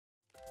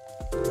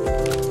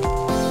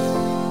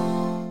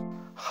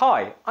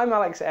Hi, I'm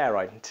Alex at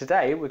AirRide, and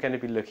today we're going to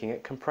be looking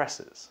at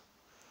compressors.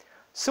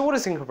 So what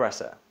is a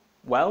compressor?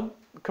 Well,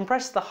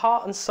 compressors are the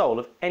heart and soul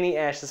of any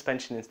air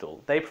suspension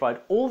install. They provide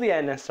all the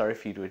air necessary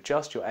for you to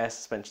adjust your air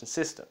suspension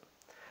system.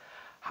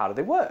 How do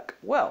they work?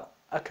 Well,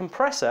 a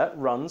compressor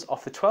runs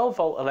off the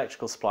 12-volt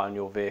electrical supply on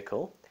your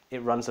vehicle.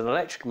 It runs an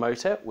electric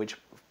motor which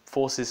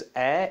forces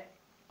air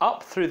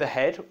up through the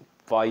head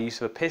via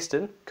use of a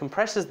piston,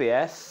 compresses the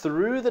air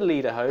through the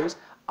leader hose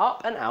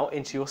up and out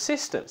into your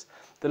systems.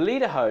 The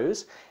leader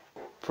hose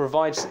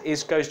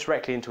goes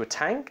directly into a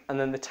tank, and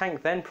then the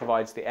tank then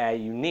provides the air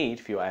you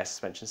need for your air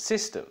suspension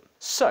system.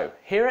 So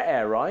here at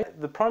AirRide,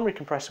 the primary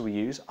compressor we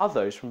use are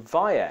those from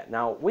Viair.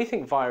 Now we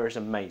think Viair is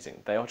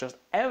amazing. They are just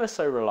ever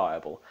so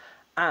reliable,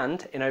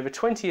 and in over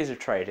 20 years of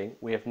trading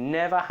we have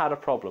never had a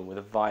problem with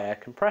a Viair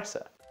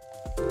compressor.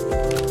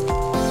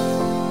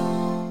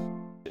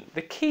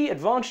 The key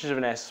advantage of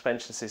an air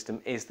suspension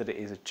system is that it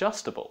is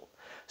adjustable.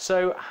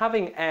 So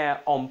having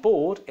air on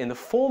board in the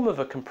form of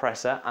a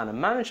compressor and a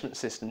management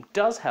system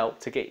does help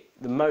to get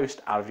the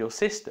most out of your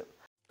system.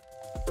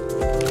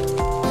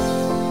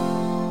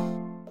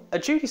 A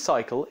duty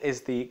cycle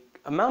is the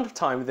amount of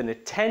time within a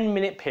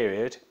 10-minute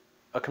period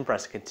a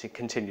compressor can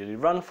continually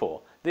run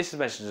for. This is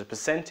measured as a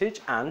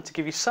percentage, and to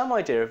give you some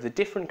idea of the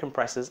different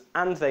compressors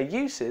and their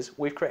uses,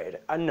 we've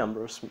created a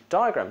number of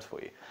diagrams for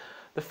you.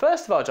 The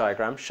first of our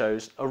diagrams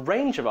shows a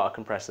range of our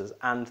compressors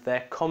and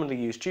their commonly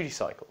used duty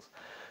cycles.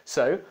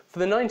 So for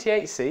the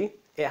 98C,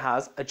 it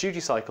has a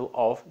duty cycle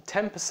of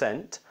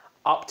 10%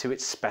 up to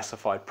its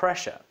specified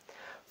pressure.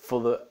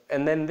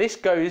 And then this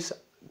goes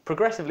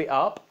progressively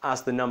up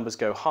as the numbers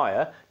go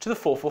higher to the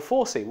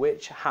 444C,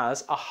 which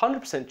has a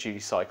 100% duty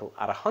cycle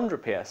at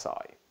 100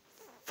 psi.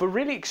 For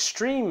really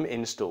extreme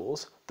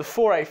installs, the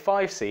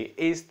 485C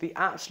is the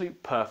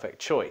absolute perfect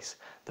choice.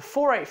 The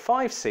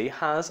 485C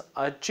has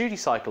a duty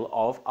cycle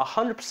of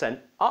 100%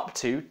 up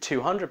to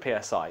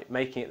 200 psi,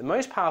 making it the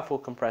most powerful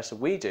compressor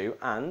we do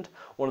and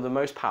one of the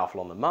most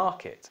powerful on the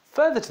market.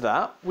 Further to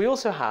that, we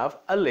also have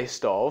a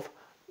list of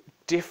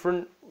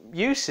different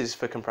uses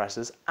for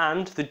compressors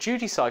and the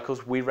duty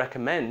cycles we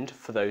recommend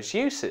for those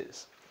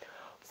uses.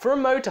 For a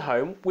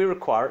motorhome, we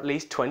require at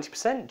least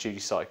 20% duty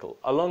cycle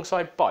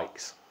alongside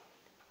bikes.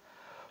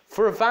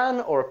 For a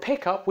van or a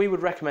pickup, we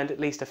would recommend at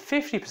least a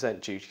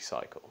 50% duty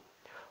cycle.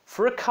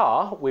 For a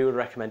car, we would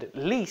recommend at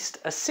least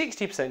a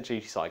 60%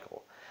 duty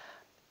cycle.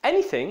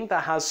 Anything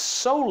that has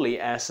solely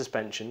air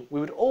suspension, we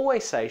would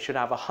always say should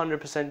have a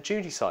 100%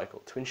 duty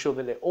cycle to ensure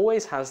that it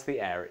always has the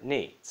air it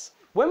needs.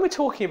 When we're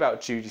talking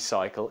about duty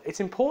cycle, it's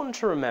important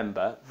to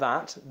remember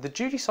that the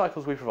duty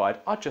cycles we provide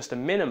are just a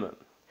minimum.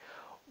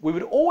 We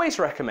would always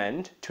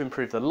recommend, to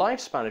improve the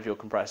lifespan of your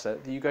compressor,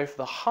 that you go for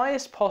the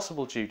highest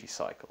possible duty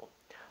cycle.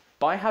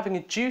 By having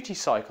a duty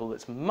cycle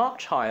that's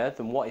much higher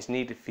than what is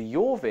needed for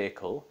your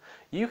vehicle,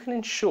 you can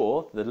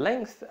ensure the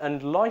length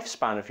and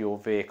lifespan of your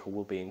vehicle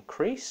will be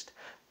increased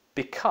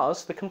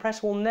because the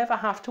compressor will never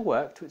have to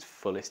work to its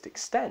fullest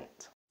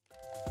extent.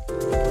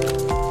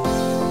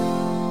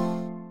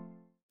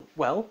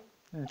 Well,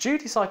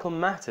 duty cycle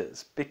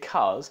matters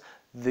because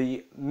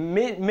the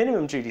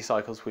minimum duty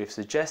cycles we've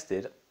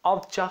suggested are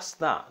just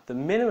that, the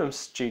minimum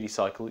duty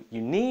cycle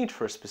you need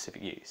for a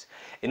specific use.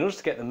 In order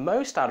to get the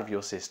most out of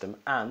your system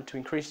and to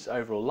increase its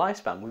overall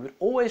lifespan, we would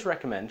always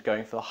recommend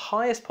going for the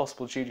highest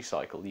possible duty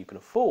cycle you can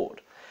afford.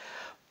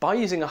 By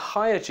using a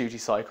higher duty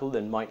cycle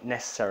than might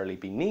necessarily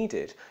be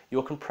needed,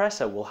 your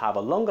compressor will have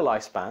a longer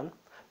lifespan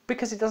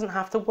because it doesn't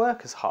have to work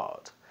as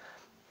hard.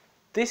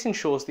 This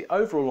ensures the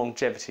overall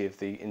longevity of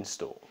the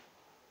install.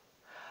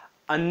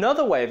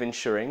 Another way of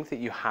ensuring that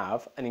you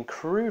have an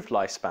improved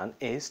lifespan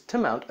is to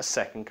mount a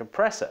second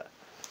compressor.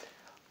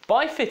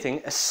 By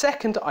fitting a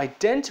second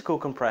identical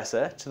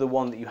compressor to the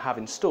one that you have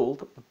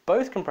installed,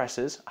 both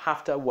compressors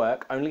have to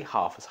work only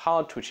half as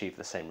hard to achieve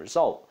the same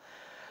result.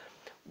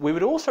 We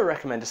would also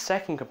recommend a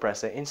second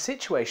compressor in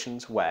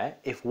situations where,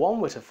 if one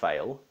were to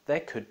fail, there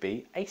could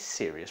be a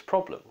serious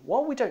problem.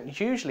 While we don't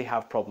usually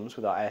have problems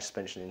with our air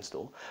suspension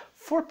install,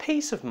 for a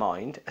peace of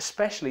mind,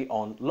 especially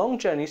on long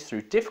journeys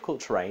through difficult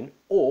terrain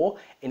or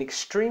in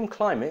extreme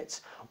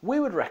climates,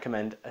 we would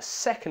recommend a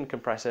second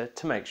compressor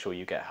to make sure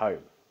you get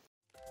home.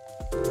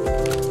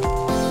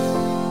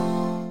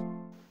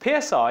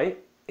 PSI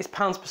is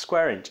pounds per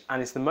square inch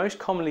and is the most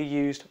commonly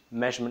used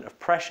measurement of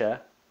pressure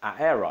at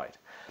AirRide.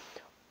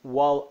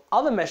 While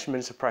other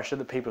measurements of pressure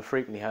that people have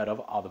frequently heard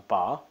of are the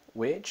bar,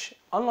 which,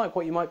 unlike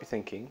what you might be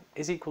thinking,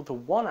 is equal to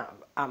 1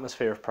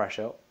 atmosphere of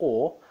pressure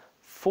or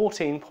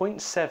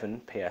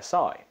 14.7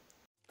 psi.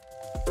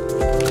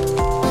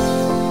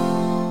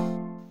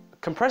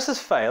 Compressors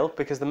fail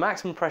because the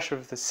maximum pressure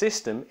of the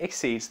system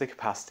exceeds the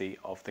capacity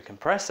of the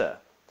compressor.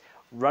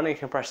 Running a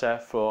compressor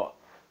for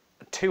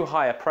too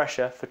high a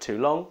pressure for too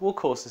long will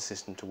cause the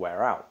system to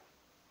wear out.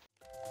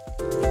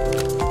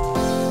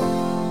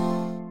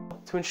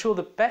 To ensure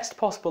the best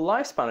possible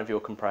lifespan of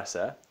your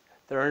compressor,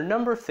 there are a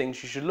number of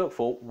things you should look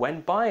for when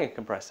buying a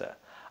compressor.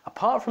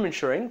 Apart from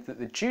ensuring that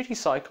the duty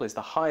cycle is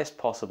the highest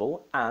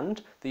possible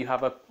and that you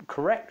have a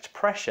correct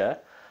pressure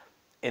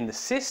in the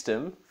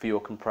system for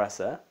your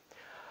compressor,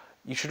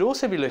 You should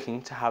also be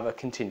looking to have a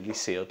continually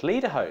sealed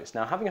leader hose.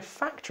 Now, having a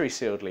factory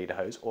sealed leader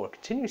hose or a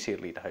continually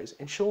sealed leader hose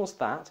ensures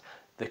that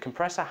the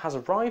compressor has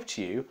arrived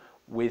to you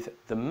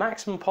with the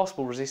maximum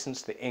possible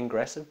resistance to the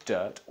ingress of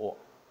dirt or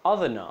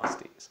other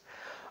nasties.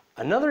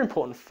 Another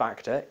important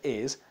factor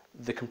is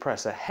the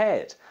compressor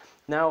head.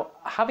 Now,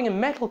 having a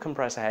metal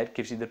compressor head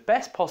gives you the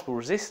best possible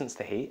resistance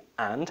to heat,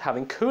 and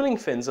having cooling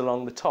fins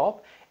along the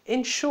top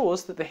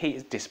ensures that the heat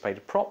is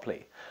dissipated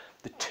properly.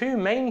 The two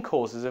main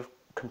causes of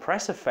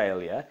compressor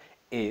failure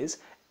is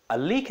a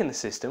leak in the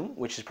system,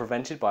 which is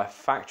prevented by a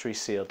factory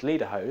sealed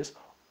leader hose,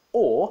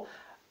 or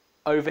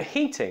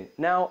overheating.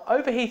 Now,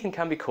 overheating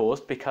can be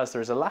caused because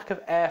there is a lack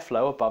of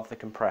airflow above the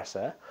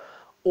compressor,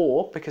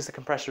 or because the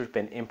compressor has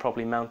been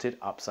improperly mounted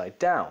upside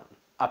down.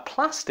 A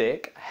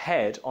plastic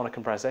head on a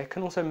compressor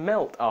can also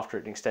melt after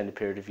an extended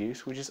period of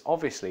use, which is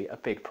obviously a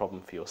big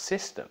problem for your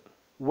system.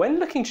 When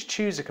looking to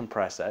choose a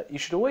compressor, you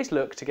should always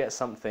look to get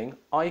something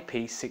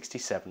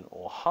IP67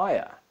 or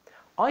higher.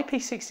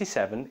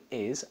 IP67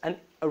 is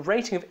a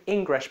rating of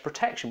ingress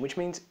protection, which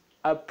means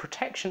a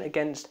protection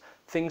against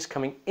things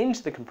coming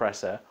into the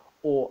compressor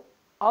or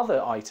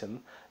other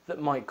item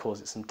that might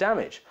cause it some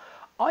damage.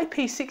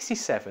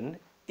 IP67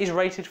 is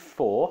rated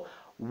for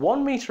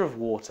 1 metre of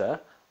water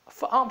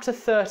for up to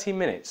 30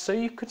 minutes, so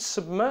you could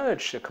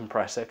submerge a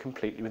compressor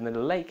completely within a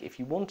lake if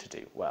you wanted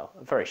to. Well,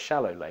 a very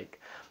shallow lake.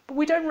 But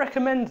we don't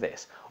recommend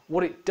this.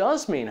 What it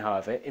does mean,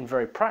 however, in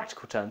very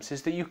practical terms,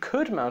 is that you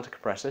could mount a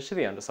compressor to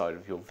the underside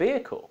of your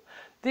vehicle.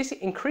 This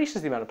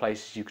increases the amount of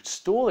places you could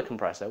store the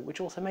compressor,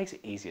 which also makes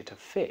it easier to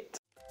fit.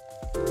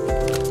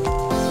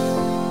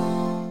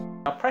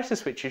 Now, pressure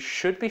switches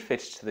should be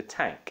fitted to the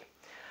tank.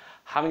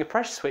 Having a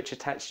pressure switch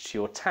attached to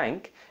your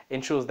tank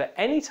ensures that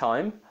any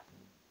time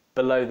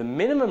below the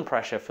minimum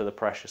pressure for the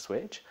pressure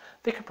switch,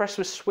 the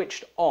compressor is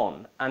switched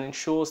on and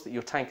ensures that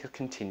your tank is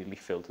continually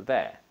filled with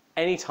air.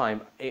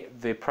 Anytime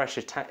the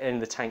pressure in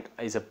the tank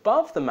is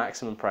above the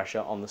maximum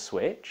pressure on the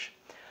switch,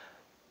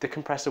 the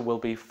compressor will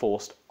be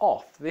forced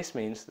off. This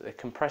means that the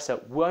compressor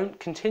won't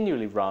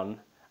continually run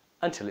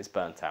until it's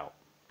burnt out.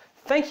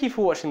 Thank you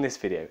for watching this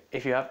video.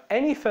 If you have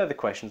any further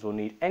questions or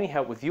need any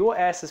help with your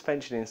air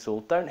suspension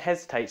install, don't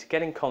hesitate to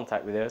get in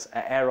contact with us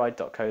at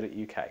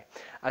airride.co.uk.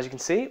 As you can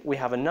see, we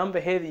have a number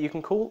here that you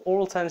can call, or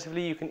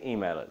alternatively you can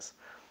email us.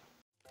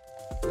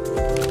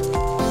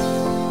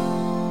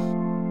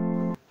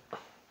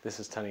 This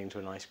is turning into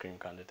an ice cream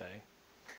kind of day.